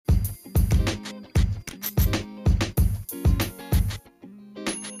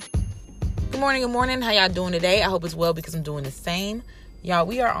Good morning. How y'all doing today? I hope it's well because I'm doing the same. Y'all,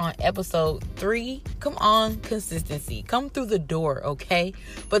 we are on episode 3. Come on, consistency. Come through the door, okay?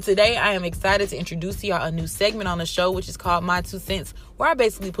 But today I am excited to introduce to y'all a new segment on the show, which is called My 2 Cents, where I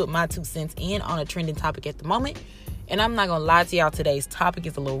basically put my 2 cents in on a trending topic at the moment. And I'm not going to lie to y'all, today's topic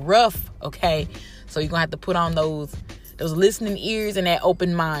is a little rough, okay? So you're going to have to put on those listening ears and that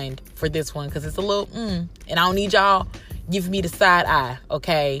open mind for this one because it's a little, and I don't need y'all giving me the side eye,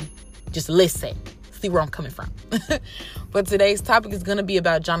 okay? Just listen. See where I'm coming from. But today's topic is going to be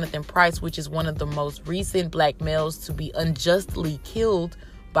about Jonathan Price, which is one of the most recent black males to be unjustly killed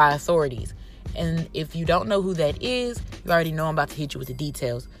by authorities. And if you don't know who that is, you already know I'm about to hit you with the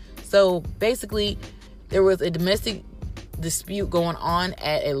details. So basically, there was a domestic dispute going on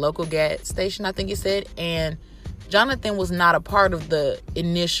at a local gas station, I think it said, and Jonathan was not a part of the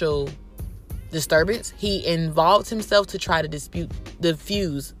initial disturbance. He involved himself to try to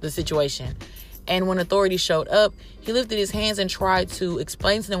diffuse the situation. And when authorities showed up, he lifted his hands and tried to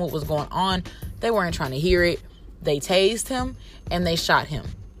explain to them what was going on. They weren't trying to hear it. They tased him and they shot him.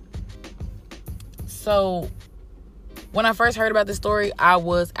 So when I first heard about this story, I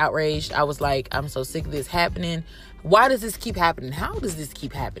was outraged. I was like, I'm so sick of this happening. Why does this keep happening? How does this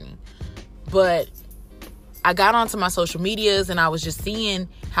keep happening? But I got onto my social medias and I was just seeing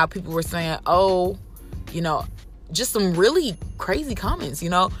how people were saying, just some really crazy comments,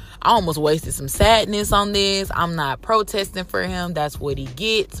 I almost wasted some sadness on this. I'm not protesting for him. That's what he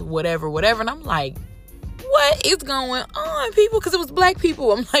gets, whatever. And I'm like, what is going on, people? Because it was black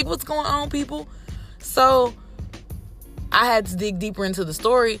people. I'm like, what's going on, people? So I had to dig deeper into the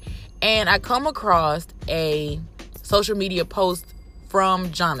story and I come across a social media post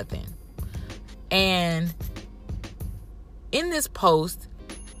from Jonathan. And in this post,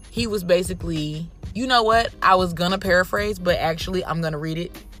 he was basically, you know what? I was going to paraphrase, but actually I'm going to read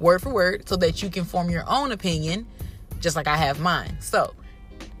it word for word so that you can form your own opinion, just like I have mine. So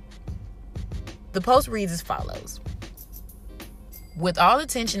the post reads as follows. With all the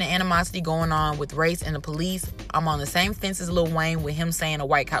tension and animosity going on with race and the police, I'm on the same fence as Lil Wayne with him saying a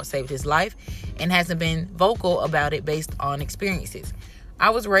white cop saved his life and hasn't been vocal about it based on experiences. I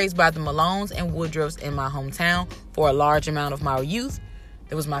was raised by the Malones and Woodruffs in my hometown for a large amount of my youth.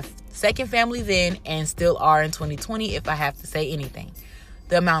 It was my second family then and still are in 2020 if I have to say anything.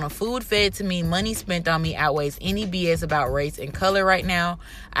 The amount of food fed to me, money spent on me outweighs any BS about race and color right now.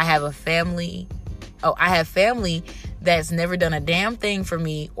 I have family that's never done a damn thing for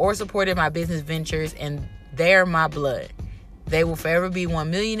me or supported my business ventures, and they're my blood. They will forever be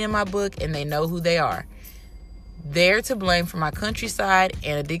 1 million in my book, and they know who they are. They're to blame for my countryside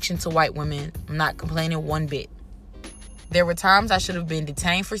and addiction to white women. I'm not complaining one bit. There were times I should have been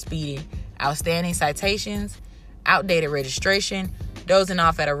detained for speeding, outstanding citations, outdated registration, dozing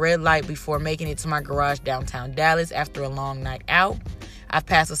off at a red light before making it to my garage downtown Dallas after a long night out. I've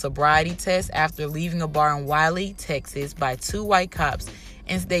passed a sobriety test after leaving a bar in Wiley, Texas by 2 white cops,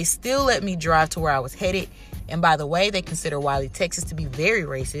 and they still let me drive to where I was headed. And by the way, they consider Wiley, Texas to be very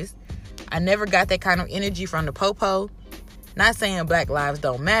racist. I never got that kind of energy from the popo. Not saying black lives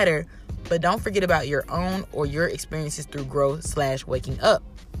don't matter, but don't forget about your own or your experiences through growth/waking up.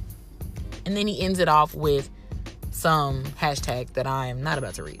 And then he ends it off with some hashtag that I am not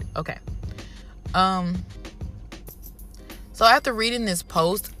about to read. Okay. So after reading this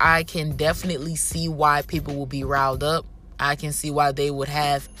post, I can definitely see why people will be riled up. I can see why they would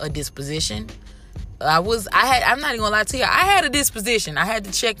have a disposition. I'm not even gonna lie to you. I had a disposition. I had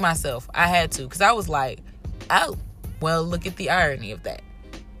to check myself. I had to, because I was like, oh, well, look at the irony of that.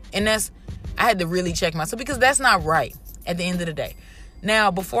 And I had to really check myself because that's not right at the end of the day.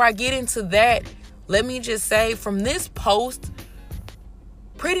 Now, before I get into that, let me just say from this post,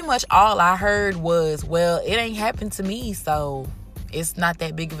 pretty much all I heard was, well, it ain't happened to me, so it's not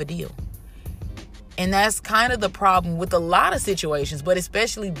that big of a deal. And that's kind of the problem with a lot of situations, but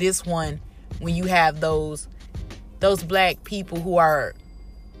especially this one, when you have those black people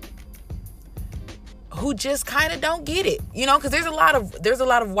who just kind of don't get it, because there's a lot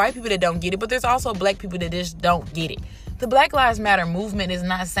of white people that don't get it, but there's also black people that just don't get it. The Black Lives Matter movement is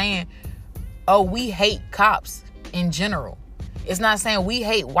not saying, oh, we hate cops in general. It's not saying we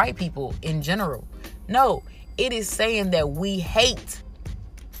hate white people in general. No, it is saying that we hate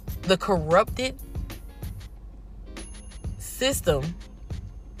the corrupted system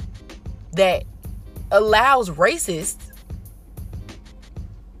that allows racists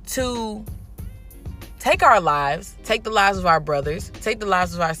to take our lives, take the lives of our brothers, take the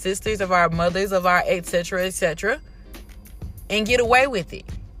lives of our sisters, of our mothers, of our etc., and get away with it.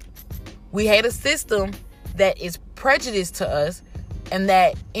 We hate a system that is prejudiced to us And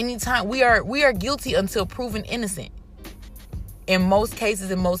that anytime we are guilty until proven innocent. In most cases,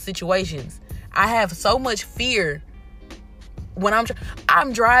 in most situations. I have so much fear when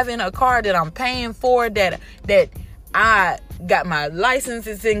I'm driving a car that I'm paying for, that I got my license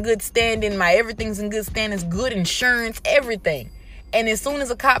is in good standing, my everything's in good standing, good insurance, everything. And as soon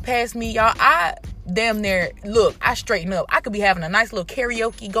as a cop passed me, y'all, I damn near, look, I straighten up. I could be having a nice little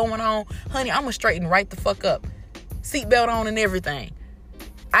karaoke going on. Honey, I'm gonna straighten right the fuck up. Seatbelt on and everything.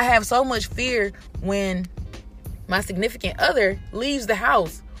 I have so much fear when my significant other leaves the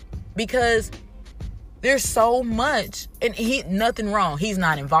house because there's so much, and nothing wrong. He's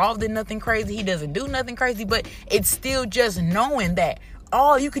not involved in nothing crazy. He doesn't do nothing crazy, but it's still just knowing that,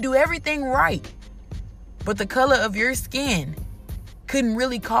 you could do everything right, but the color of your skin couldn't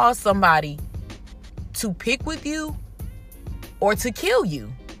really cause somebody to pick with you or to kill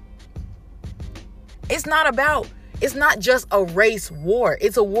you. It's not just a race war.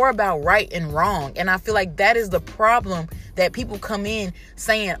 It's a war about right and wrong. And I feel like that is the problem, that people come in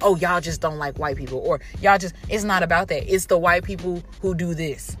saying, oh, y'all just don't like white people, or it's not about that. It's the white people who do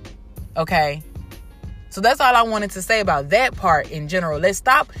this. Okay? So that's all I wanted to say about that part in general. Let's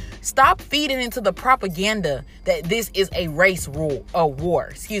stop feeding into the propaganda that this is a race war.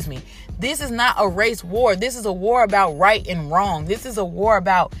 Excuse me. This is not a race war. This is a war about right and wrong. This is a war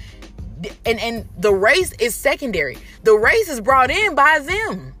about, and the race is secondary. The race is brought in by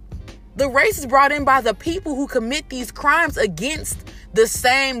them. The race is brought in by the people who commit these crimes against the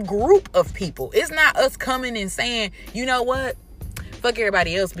same group of people. It's not us coming and saying, you know what? Fuck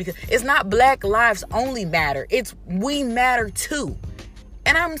everybody else, because it's not Black lives only matter. It's we matter too.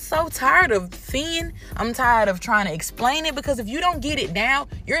 And I'm so tired of I'm tired of trying to explain it, because if you don't get it now,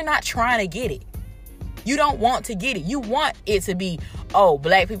 you're not trying to get it. You don't want to get it. You want it to be, oh,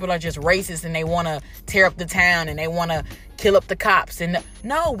 Black people are just racist and they want to tear up the town and they want to kill up the cops. And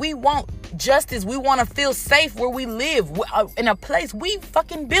no, we want justice. We want to feel safe where we live, in a place we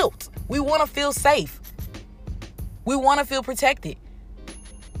fucking built. We want to feel safe. We want to feel protected.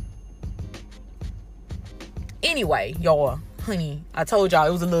 Anyway, y'all, honey, I told y'all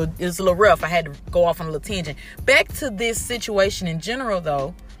it was a little rough. I had to go off on a little tangent. Back to this situation in general,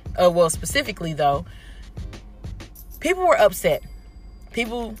 though. Specifically, though, people were upset.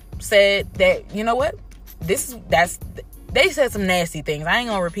 People said that, you know what? They said some nasty things. I ain't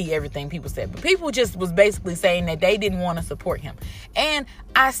gonna repeat everything people said, but people just was basically saying that they didn't want to support him. And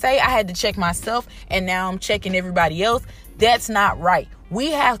I had to check myself, and now I'm checking everybody else. That's not right.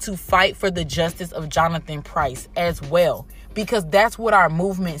 We have to fight for the justice of Jonathan Price as well, because that's what our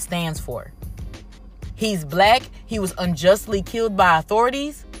movement stands for. He's Black. He was unjustly killed by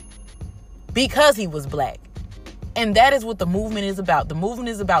authorities because he was Black. And that is what the movement is about. The movement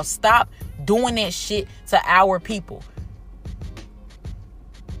is about stop doing that shit to our people.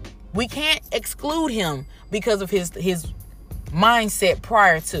 We can't exclude him because of his mindset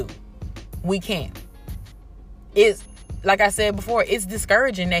prior to. We can't. It's, like I said before, it's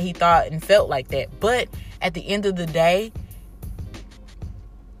discouraging that he thought and felt like that. But at the end of the day,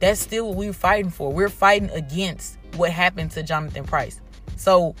 that's still what we're fighting for. We're fighting against what happened to Jonathan Price.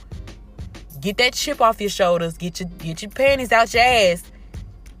 So get that chip off your shoulders, get your panties out your ass,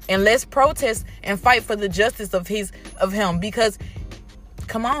 and let's protest and fight for the justice of him. Because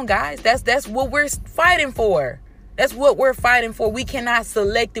come on, guys, that's what we're fighting for. That's what we're fighting for. We cannot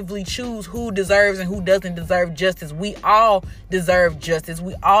selectively choose who deserves and who doesn't deserve justice. We all deserve justice.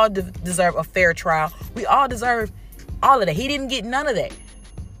 We all deserve a fair trial. We all deserve all of that. He didn't get none of that.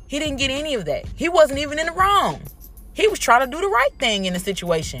 He didn't get any of that. He wasn't even in the wrong. He was trying to do the right thing in the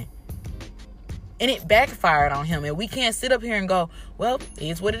situation. And it backfired on him. And we can't sit up here and go, well,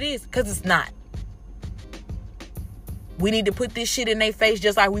 it's what it is. Because it's not. We need to put this shit in their face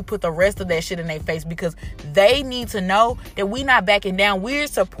just like we put the rest of that shit in their face, because they need to know that we not backing down. We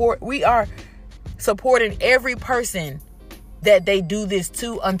are supporting every person that they do this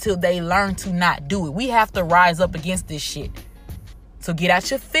to until they learn to not do it. We have to rise up against this shit. So get out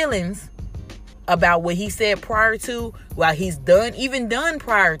your feelings about what he said prior to, while he's done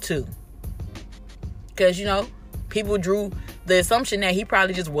prior to. Because, people drew the assumption that he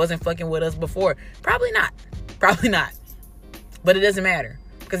probably just wasn't fucking with us before. Probably not. But it doesn't matter.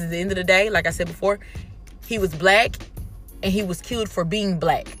 Because at the end of the day, like I said before, he was Black and he was killed for being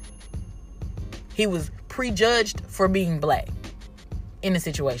Black. He was prejudged for being Black in the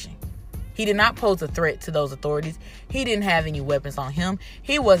situation. He did not pose a threat to those authorities. He didn't have any weapons on him.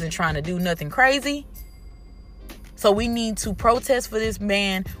 He wasn't trying to do nothing crazy. So we need to protest for this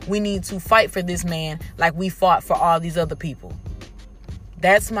man. We need to fight for this man like we fought for all these other people.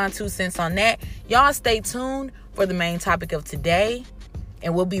 That's my 2 cents on that. Y'all stay tuned for the main topic of today.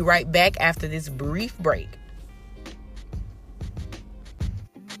 And we'll be right back after this brief break.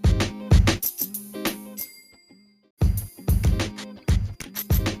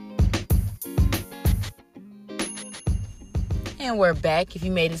 And we're back. If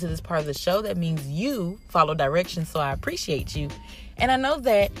you made it to this part of the show, that means you follow directions, so I appreciate you. And I know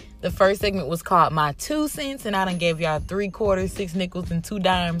that the first segment was called My 2 cents, and I done gave y'all 3/4, 6 nickels, and 2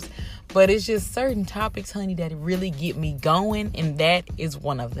 dimes. But it's just certain topics, honey, that really get me going, and that is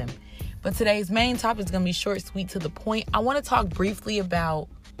one of them. But today's main topic is going to be short, sweet, to the point. I want to talk briefly about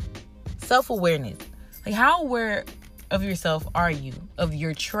self-awareness. Like, how aware of yourself are you? Of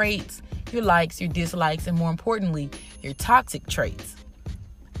your traits, your likes, your dislikes, and more importantly, your toxic traits.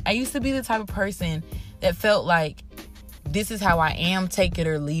 I used to be the type of person that felt like this is how I am, take it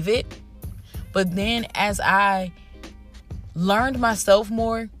or leave it. But then as I learned myself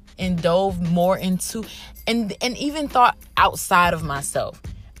more and dove more into and even thought outside of myself,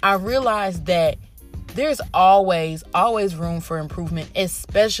 I realized that there's always room for improvement,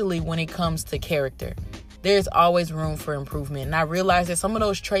 especially when it comes to character. There's always room for improvement. And I realized that some of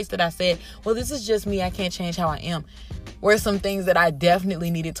those traits that I said, well, this is just me, I can't change how I am, were some things that I definitely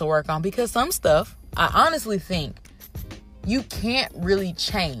needed to work on. Because some stuff, I honestly think, you can't really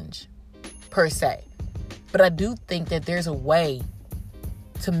change per se. But I do think that there's a way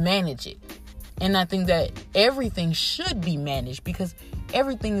to manage it. And I think that everything should be managed because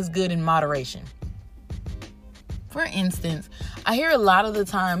everything is good in moderation. For instance, I hear a lot of the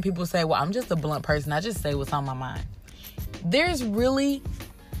time people say, well, I'm just a blunt person. I just say what's on my mind.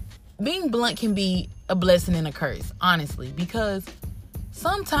 Being blunt can be a blessing and a curse, honestly, because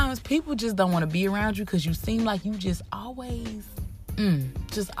sometimes people just don't want to be around you because you seem like you just always,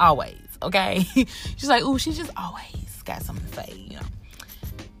 okay? Just like, ooh, she just always got something to say, you know.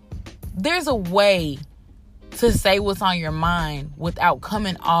 There's a way to say what's on your mind without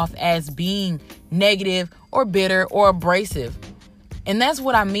coming off as being negative or bitter or abrasive. And that's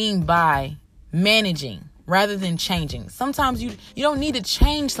what I mean by managing rather than changing. Sometimes you don't need to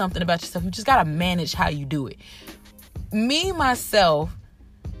change something about yourself. You just got to manage how you do it. Me, myself,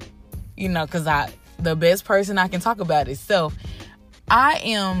 you know, because the best person I can talk about is self.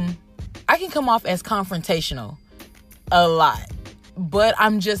 I can come off as confrontational a lot, but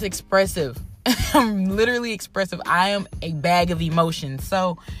I'm just expressive. I'm literally expressive. I am a bag of emotions.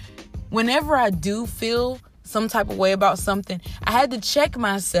 So whenever I do feel some type of way about something, I had to check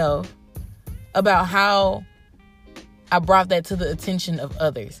myself about how I brought that to the attention of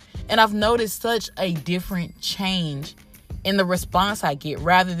others. And I've noticed such a different change in the response I get,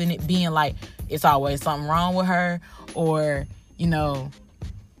 rather than it being like it's always something wrong with her, or, you know,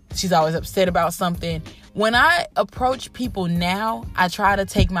 she's always upset about something. When I approach people now, I try to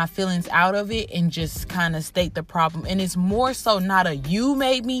take my feelings out of it and just kind of state the problem. And it's more so not a you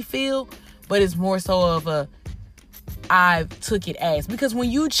made me feel, but it's more so of a I took it as. Because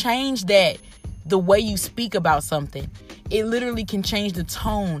when you change that, the way you speak about something, it literally can change the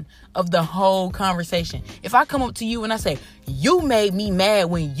tone of the whole conversation. If I come up to you and I say, you made me mad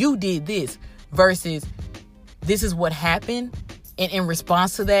when you did this, versus this is what happened, and in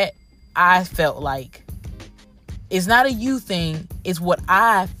response to that, I felt like, it's not a you thing, it's what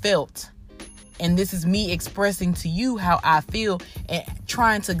I felt. And this is me expressing to you how I feel and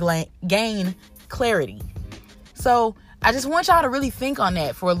trying to gain clarity. So I just want y'all to really think on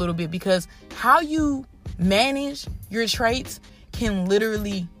that for a little bit, because how you manage your traits can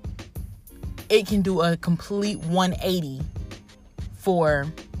literally, it can do a complete 180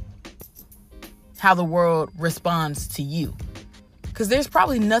 for how the world responds to you. Because there's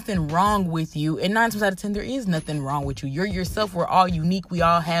probably nothing wrong with you. And 9 times out of 10, there is nothing wrong with you. You're yourself. We're all unique. We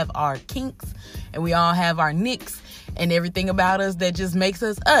all have our kinks and we all have our nicks and everything about us that just makes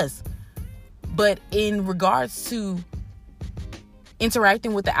us us. But in regards to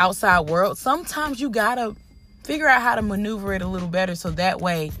interacting with the outside world, sometimes you gotta figure out how to maneuver it a little better, so that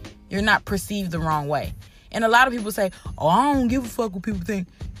way you're not perceived the wrong way. And a lot of people say, oh, I don't give a fuck what people think.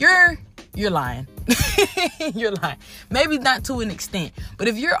 You're lying. You're lying. Maybe not to an extent, but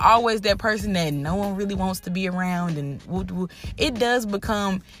if you're always that person that no one really wants to be around, and it does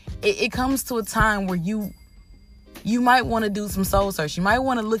become, it comes to a time where you might want to do some soul search. You might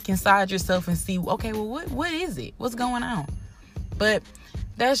want to look inside yourself and see, okay, well, what is it? What's going on? But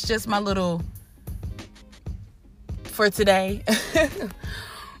that's just my little, for today,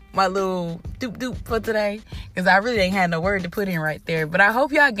 my little doop for today, because I really ain't had no word to put in right there. But I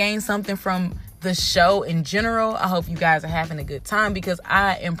hope y'all gained something from the show in general. I hope you guys are having a good time, because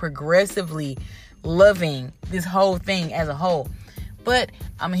I am progressively loving this whole thing as a whole. But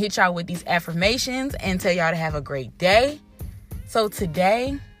I'm gonna hit y'all with these affirmations and tell y'all to have a great day. So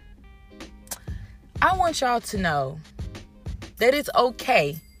today, I want y'all to know that it's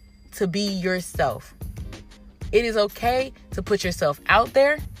okay to be yourself. It is okay to put yourself out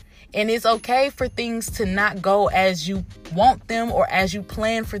there. And it's okay for things to not go as you want them or as you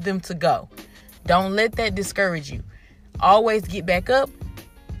plan for them to go. Don't let that discourage you. Always get back up.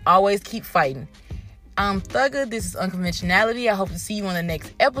 Always keep fighting. I'm Thugger. This is Unconventionality. I hope to see you on the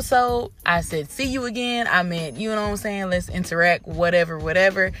next episode. I said see you again. I meant, you know what I'm saying? Let's interact, whatever.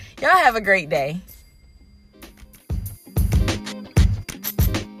 Y'all have a great day.